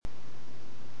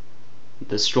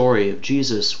The story of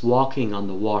Jesus walking on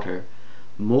the water,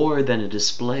 more than a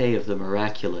display of the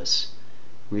miraculous,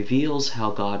 reveals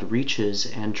how God reaches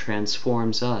and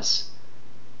transforms us,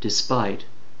 despite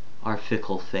our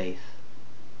fickle faith.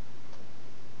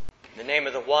 In the name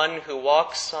of the one who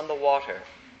walks on the water.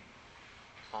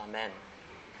 Amen.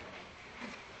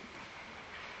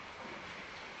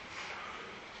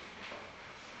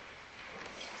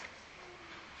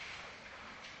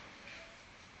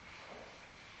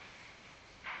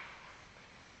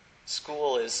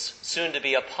 School is soon to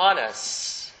be upon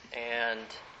us, and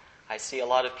I see a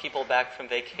lot of people back from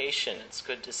vacation. It's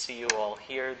good to see you all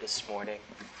here this morning.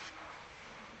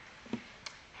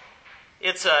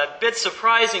 It's a bit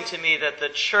surprising to me that the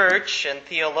church and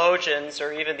theologians,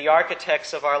 or even the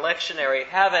architects of our lectionary,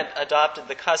 haven't adopted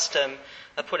the custom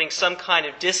of putting some kind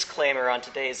of disclaimer on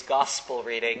today's gospel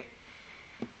reading.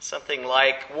 Something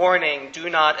like, warning, do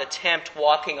not attempt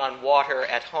walking on water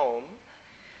at home.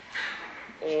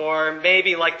 Or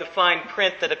maybe like the fine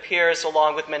print that appears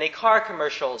along with many car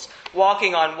commercials,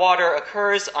 walking on water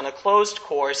occurs on a closed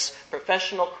course,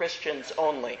 professional Christians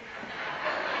only.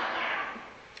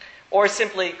 Or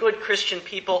simply, good Christian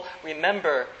people,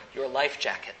 remember your life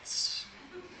jackets.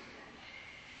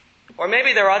 Or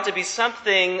maybe there ought to be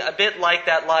something a bit like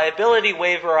that liability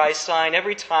waiver I sign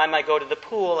every time I go to the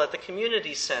pool at the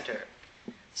community center.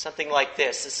 Something like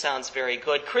this. This sounds very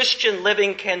good. Christian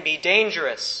living can be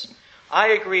dangerous. I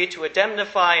agree to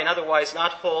indemnify and otherwise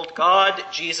not hold God,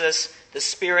 Jesus, the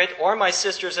Spirit, or my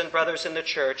sisters and brothers in the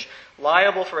church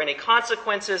liable for any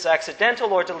consequences,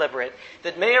 accidental or deliberate,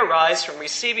 that may arise from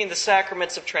receiving the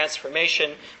sacraments of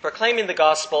transformation, proclaiming the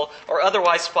gospel, or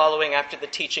otherwise following after the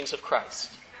teachings of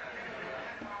Christ.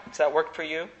 Does that work for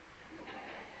you?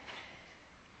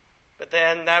 But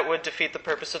then that would defeat the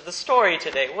purpose of the story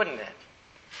today, wouldn't it?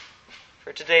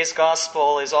 For today's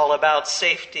gospel is all about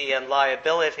safety and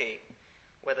liability,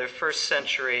 whether first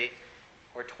century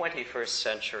or 21st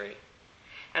century.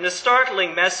 And a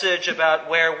startling message about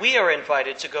where we are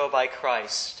invited to go by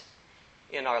Christ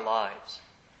in our lives.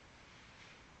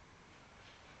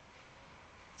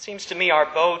 It seems to me our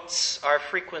boats are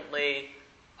frequently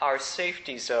our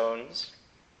safety zones,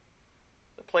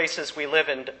 the places we live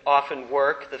and often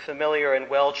work, the familiar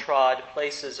and well-trod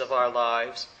places of our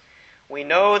lives. We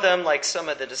know them like some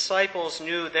of the disciples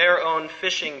knew their own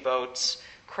fishing boats,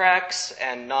 cracks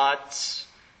and knots,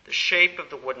 the shape of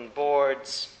the wooden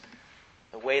boards,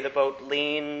 the way the boat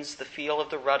leans, the feel of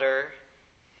the rudder,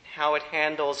 and how it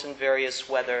handles in various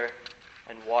weather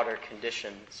and water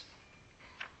conditions.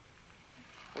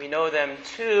 We know them,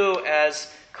 too, as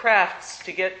crafts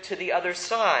to get to the other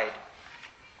side.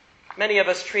 Many of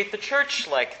us treat the church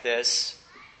like this.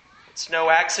 It's no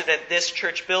accident this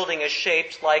church building is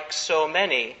shaped like so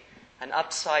many, an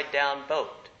upside-down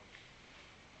boat.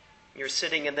 You're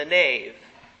sitting in the nave,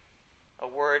 a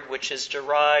word which is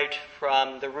derived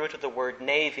from the root of the word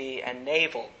navy and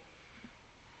naval.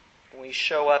 We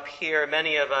show up here,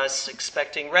 many of us,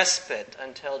 expecting respite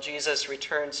until Jesus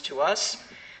returns to us,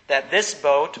 that this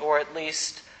boat, or at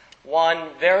least one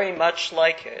very much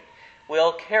like it,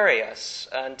 will carry us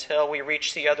until we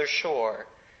reach the other shore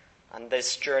on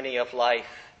this journey of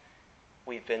life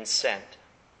we've been sent.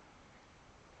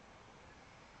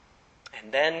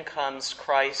 And then comes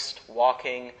Christ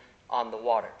walking on the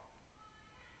water.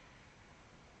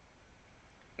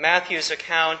 Matthew's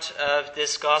account of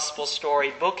this gospel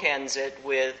story bookends it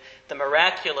with the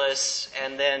miraculous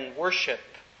and then worship.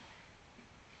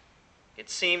 It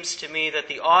seems to me that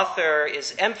the author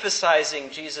is emphasizing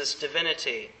Jesus'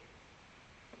 divinity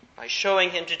by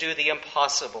showing him to do the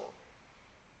impossible,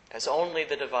 as only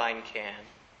the divine can.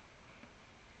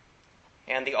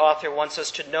 And the author wants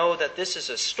us to know that this is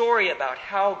a story about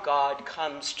how God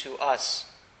comes to us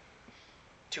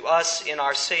in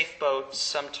our safe boats,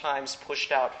 sometimes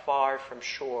pushed out far from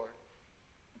shore.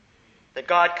 That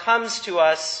God comes to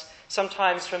us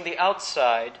sometimes from the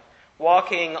outside,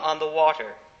 walking on the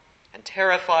water, and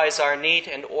terrifies our neat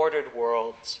and ordered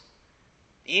worlds,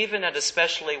 even and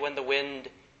especially when the wind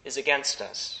is against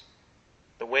us.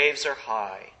 The waves are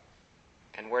high,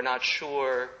 and we're not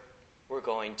sure we're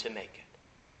going to make it.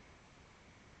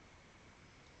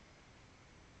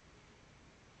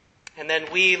 And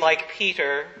then we, like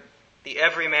Peter, the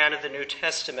everyman of the New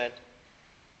Testament,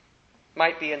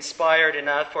 might be inspired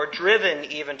enough or driven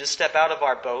even to step out of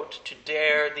our boat, to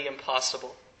dare the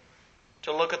impossible,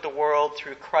 to look at the world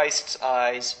through Christ's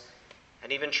eyes,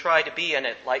 and even try to be in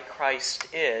it like Christ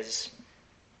is,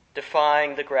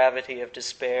 defying the gravity of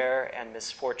despair and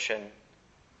misfortune.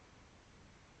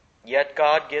 Yet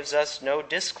God gives us no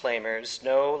disclaimers,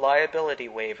 no liability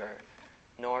waiver,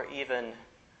 nor even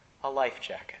a life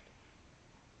jacket.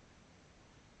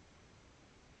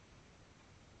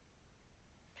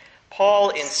 Paul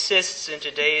insists in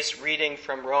today's reading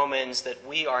from Romans that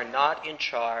we are not in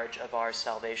charge of our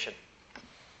salvation.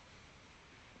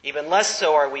 Even less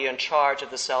so are we in charge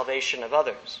of the salvation of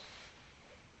others.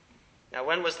 Now,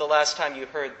 when was the last time you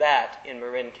heard that in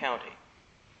Marin County?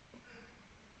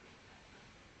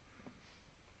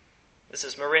 This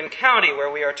is Marin County,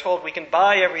 where we are told we can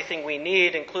buy everything we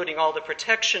need, including all the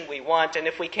protection we want, and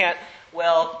if we can't,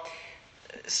 well,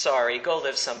 sorry, go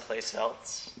live someplace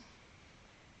else.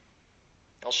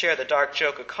 I'll share the dark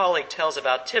joke a colleague tells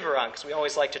about Tiburon, because we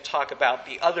always like to talk about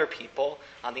the other people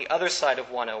on the other side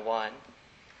of 101.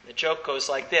 The joke goes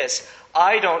like this: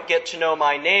 I don't get to know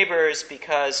my neighbors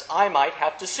because I might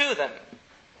have to sue them.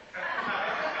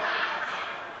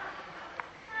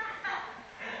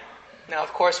 Now,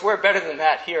 of course, we're better than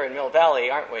that here in Mill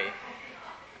Valley, aren't we?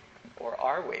 Or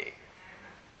are we?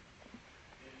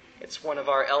 It's one of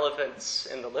our elephants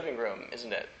in the living room,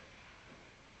 isn't it?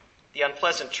 The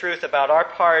unpleasant truth about our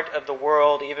part of the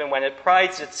world, even when it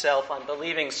prides itself on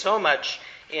believing so much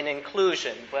in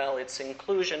inclusion, well, it's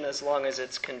inclusion as long as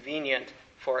it's convenient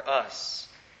for us.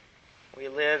 We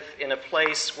live in a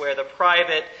place where the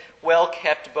private,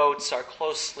 well-kept boats are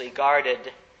closely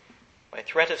guarded, by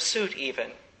threat of suit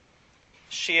even,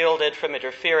 shielded from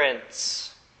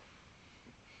interference,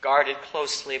 guarded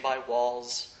closely by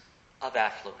walls of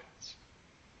affluence.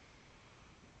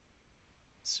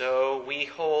 So we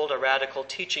hold a radical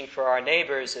teaching for our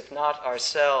neighbors, if not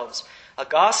ourselves, a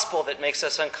gospel that makes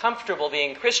us uncomfortable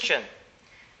being Christian,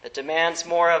 that demands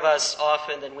more of us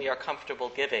often than we are comfortable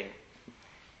giving,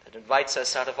 that invites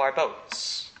us out of our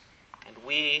boats. And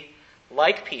we,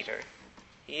 like Peter,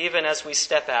 even as we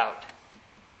step out,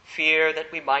 fear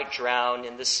that we might drown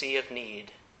in the sea of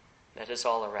need that is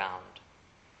all around.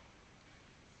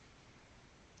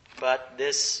 But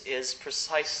this is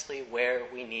precisely where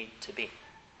we need to be,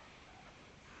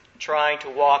 trying to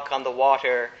walk on the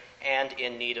water and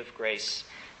in need of grace,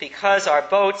 because our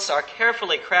boats, our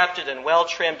carefully crafted and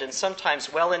well-trimmed and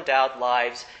sometimes well-endowed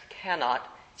lives cannot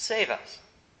save us.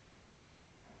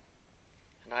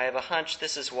 And I have a hunch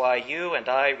this is why you and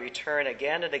I return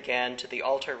again and again to the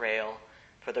altar rail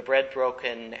for the bread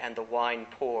broken and the wine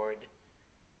poured,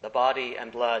 the body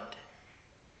and blood,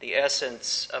 the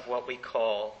essence of what we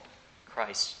call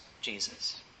Christ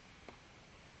Jesus.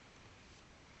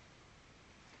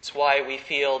 It's why we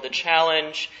feel the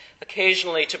challenge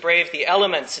occasionally to brave the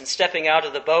elements in stepping out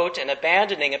of the boat and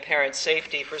abandoning apparent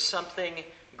safety for something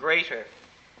greater,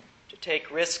 to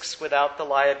take risks without the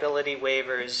liability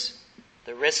waivers,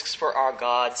 the risks for our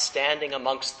God standing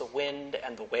amongst the wind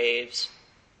and the waves,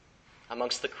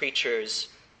 amongst the creatures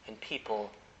and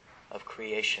people of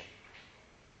creation.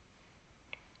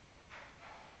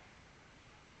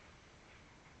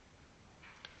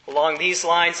 Along these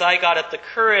lines, I got up the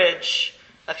courage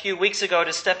a few weeks ago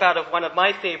to step out of one of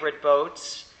my favorite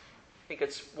boats. I think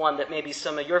it's one that may be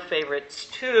some of your favorites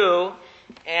too,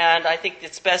 and I think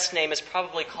its best name is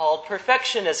probably called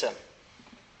Perfectionism.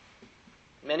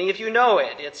 Many of you know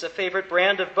it. It's a favorite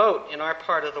brand of boat in our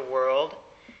part of the world.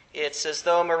 It's as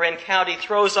though Marin County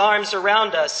throws arms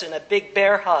around us in a big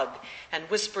bear hug and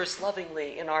whispers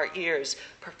lovingly in our ears,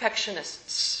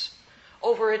 perfectionists,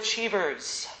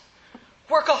 overachievers,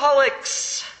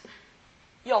 workaholics,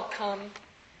 y'all come.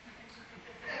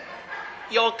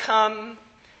 Y'all come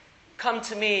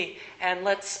to me, and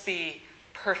let's be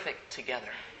perfect together.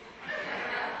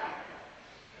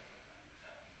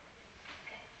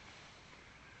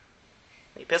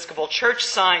 The Episcopal Church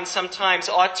sign sometimes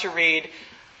ought to read,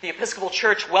 the Episcopal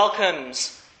Church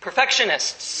welcomes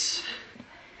perfectionists.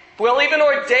 We'll even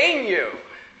ordain you.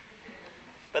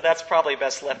 But that's probably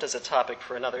best left as a topic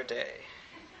for another day.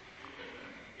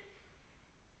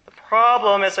 The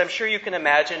problem, as I'm sure you can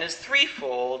imagine, is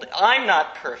threefold. I'm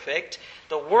not perfect,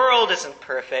 the world isn't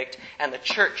perfect, and the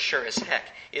church sure as heck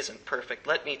isn't perfect,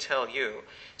 let me tell you.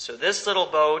 So this little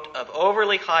boat of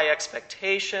overly high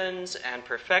expectations and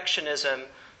perfectionism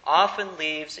often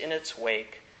leaves in its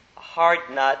wake a hard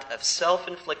nut of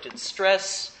self-inflicted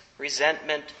stress,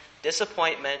 resentment,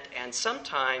 disappointment, and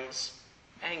sometimes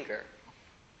anger.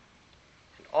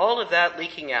 And all of that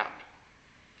leaking out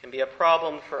can be a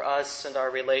problem for us and our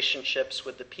relationships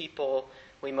with the people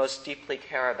we most deeply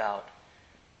care about,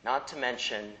 not to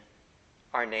mention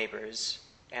our neighbors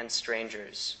and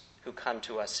strangers who come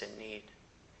to us in need.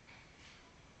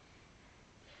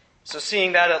 So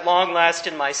seeing that at long last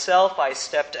in myself, I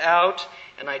stepped out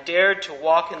and I dared to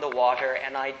walk in the water,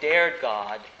 and I dared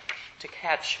God to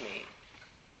catch me.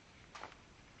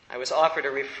 I was offered a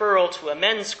referral to a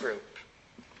men's group,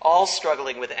 all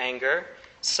struggling with anger,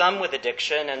 some with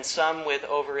addiction, and some with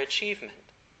overachievement.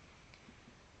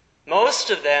 Most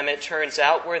of them, it turns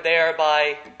out, were there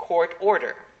by court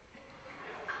order.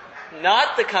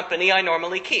 Not the company I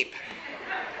normally keep.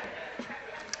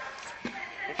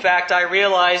 In fact, I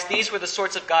realized these were the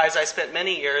sorts of guys I spent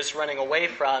many years running away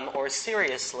from or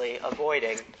seriously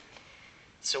avoiding.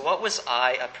 So what was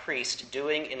I, a priest,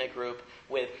 doing in a group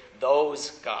with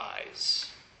those guys?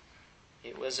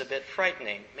 It was a bit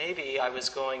frightening. Maybe I was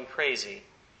going crazy.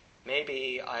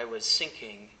 Maybe I was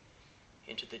sinking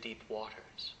into the deep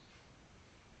waters.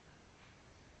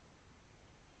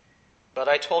 But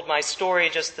I told my story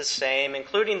just the same,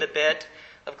 including the bit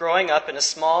of growing up in a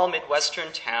small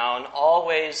Midwestern town,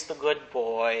 always the good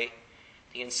boy,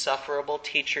 the insufferable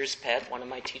teacher's pet. One of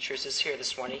my teachers is here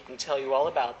this morning. He can tell you all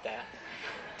about that.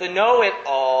 The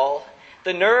know-it-all,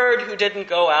 the nerd who didn't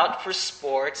go out for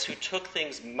sports, who took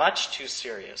things much too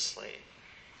seriously.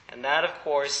 And that, of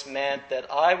course, meant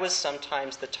that I was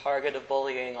sometimes the target of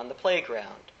bullying on the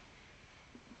playground.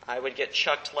 I would get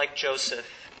chucked like Joseph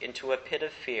into a pit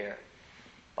of fear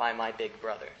by my big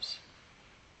brothers.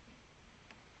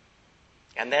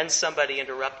 And then somebody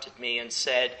interrupted me and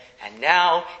said, "And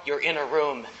now you're in a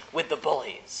room with the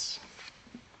bullies."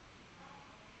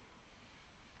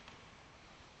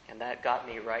 And that got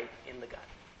me right in the gut.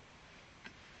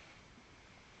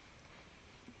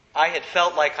 I had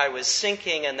felt like I was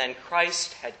sinking, and then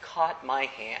Christ had caught my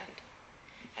hand.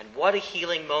 And what a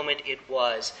healing moment it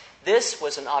was. This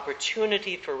was an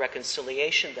opportunity for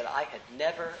reconciliation that I had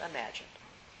never imagined.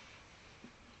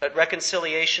 But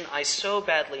reconciliation I so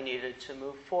badly needed to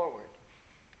move forward.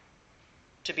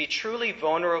 To be truly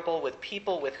vulnerable with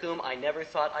people with whom I never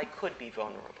thought I could be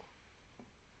vulnerable.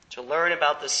 To learn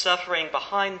about the suffering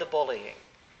behind the bullying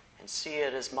and see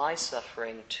it as my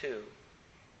suffering too.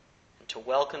 And to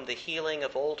welcome the healing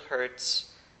of old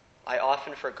hurts I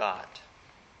often forgot.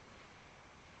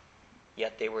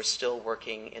 Yet they were still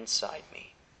working inside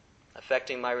me,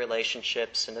 affecting my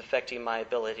relationships and affecting my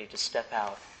ability to step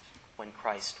out when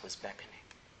Christ was beckoning.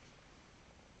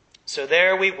 So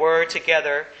there we were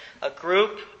together, a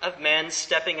group of men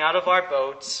stepping out of our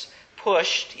boats,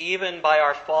 pushed even by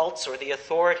our faults or the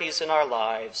authorities in our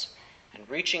lives, and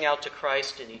reaching out to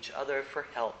Christ and each other for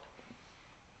help.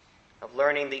 Of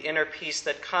learning the inner peace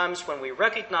that comes when we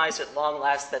recognize at long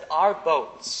last that our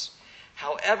boats,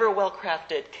 however well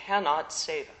crafted, cannot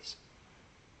save us.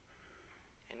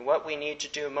 And what we need to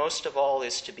do most of all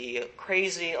is to be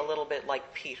crazy a little bit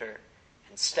like Peter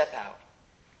and step out.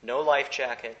 No life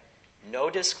jacket, no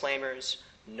disclaimers,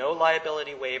 no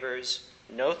liability waivers,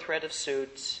 no threat of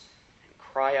suits, and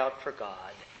cry out for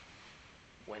God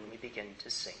when we begin to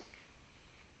sink.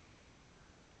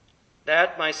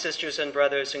 That, my sisters and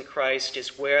brothers in Christ,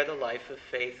 is where the life of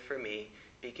faith for me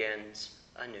begins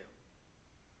anew.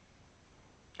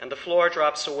 And the floor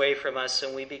drops away from us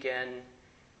and we begin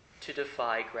to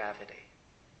defy gravity,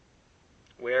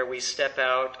 where we step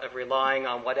out of relying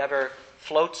on whatever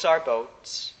floats our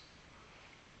boats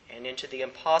and into the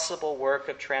impossible work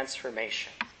of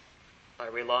transformation by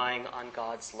relying on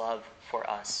God's love for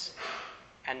us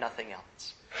and nothing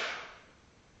else.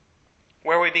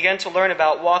 Where we begin to learn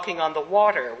about walking on the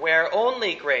water, where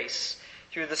only grace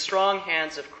through the strong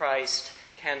hands of Christ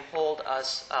can hold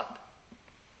us up.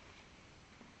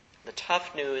 The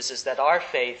tough news is that our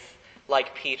faith,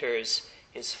 like Peter's,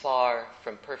 is far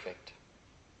from perfect.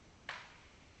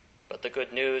 But the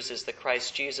good news is that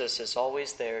Christ Jesus is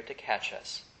always there to catch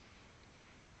us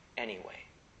anyway.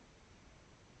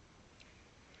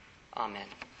 Amen.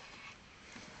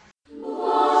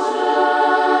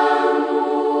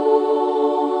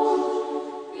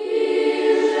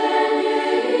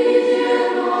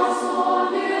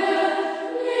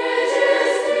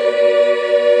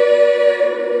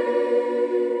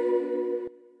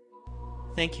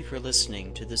 Thank you for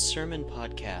listening to this sermon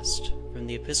podcast from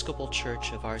the Episcopal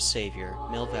Church of Our Savior,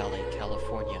 Mill Valley,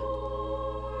 California.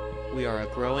 We are a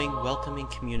growing, welcoming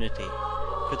community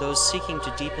for those seeking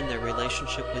to deepen their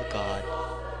relationship with God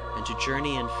and to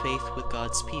journey in faith with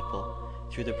God's people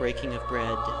through the breaking of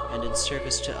bread and in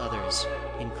service to others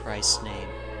in Christ's name.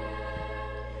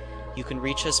 You can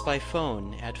reach us by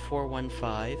phone at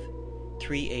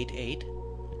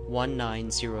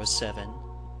 415-388-1907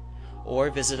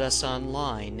 or visit us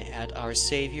online at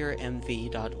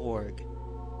oursaviormv.org.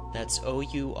 That's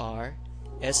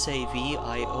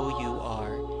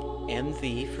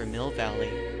OURSAVIOURMV for Mill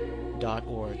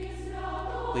Valley.org.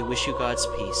 We wish you God's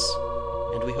peace,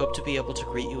 and we hope to be able to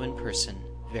greet you in person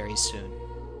very soon.